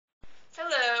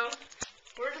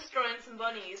some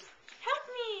bunnies. Help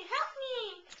me! Help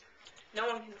me! No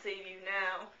one can save you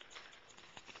now.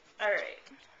 Alright.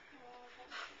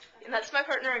 And that's my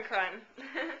partner in crime.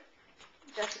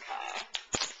 Jessica.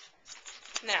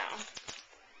 Now,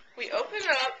 we open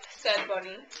up said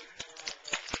bunny.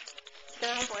 Stick it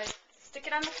on the plate. Stick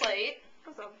it on the plate.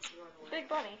 That's a big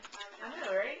bunny. I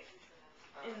know, right?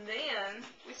 And then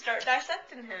we start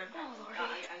dissecting him. Oh,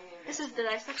 Lordy. This is the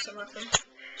dissection lesson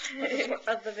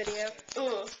of the video.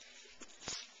 Ooh.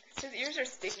 His ears are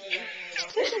sticky.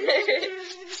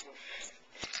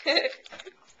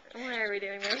 Why are we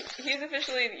doing this? He's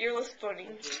officially an earless bunny.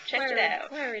 Check it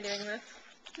out. Why are we doing this?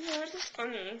 No, this is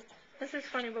funny. This is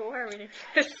funny, but why are we doing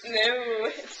this? No,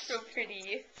 it's so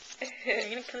pretty. Are you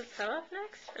gonna cut his head off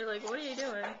next? Or like, what are you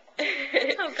doing?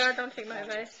 Oh God, don't take my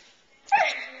advice.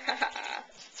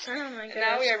 Oh my goodness.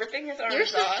 Now we are ripping his arms Your off.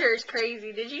 sister is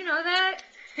crazy. Did you know that?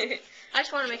 I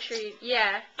just want to make sure you.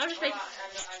 Yeah, I'm just making.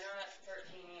 I know that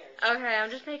 13 years. Okay, I'm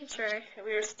just making sure.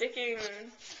 We are sticking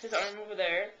his arm over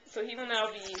there, so he will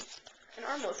now be an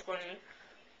armless bunny.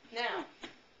 Now,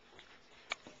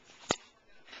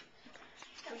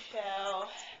 we shall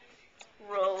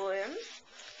roll him.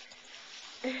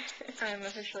 I'm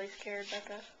officially scared,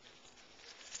 Becca.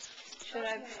 Should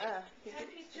I? He's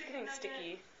getting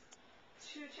sticky.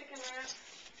 2 chicken wraps.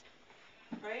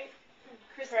 Right?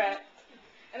 Crispy. Correct.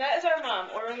 And that is our mom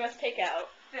ordering us takeout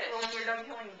Fish. when we're done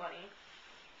killing the bunny.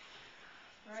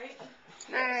 Right?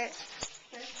 Alright.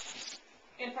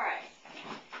 And fry.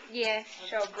 Yeah.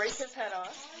 Shall break his head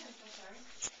off.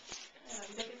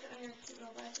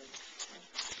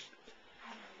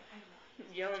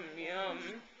 Yum,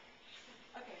 yum.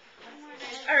 Okay.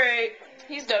 Alright,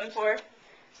 he's done for.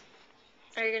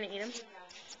 Are you gonna eat him?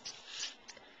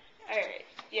 Alright,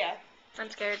 yeah. I'm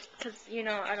scared, because you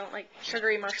know I don't like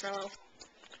sugary marshmallow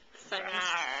things.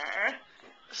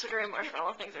 Sugary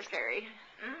marshmallow things are scary.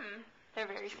 They're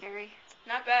very scary.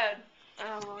 Not bad.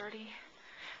 Oh, Lordy.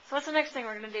 So what's the next thing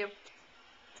we're gonna do?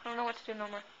 I don't know what to do no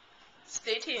more.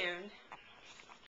 Stay tuned.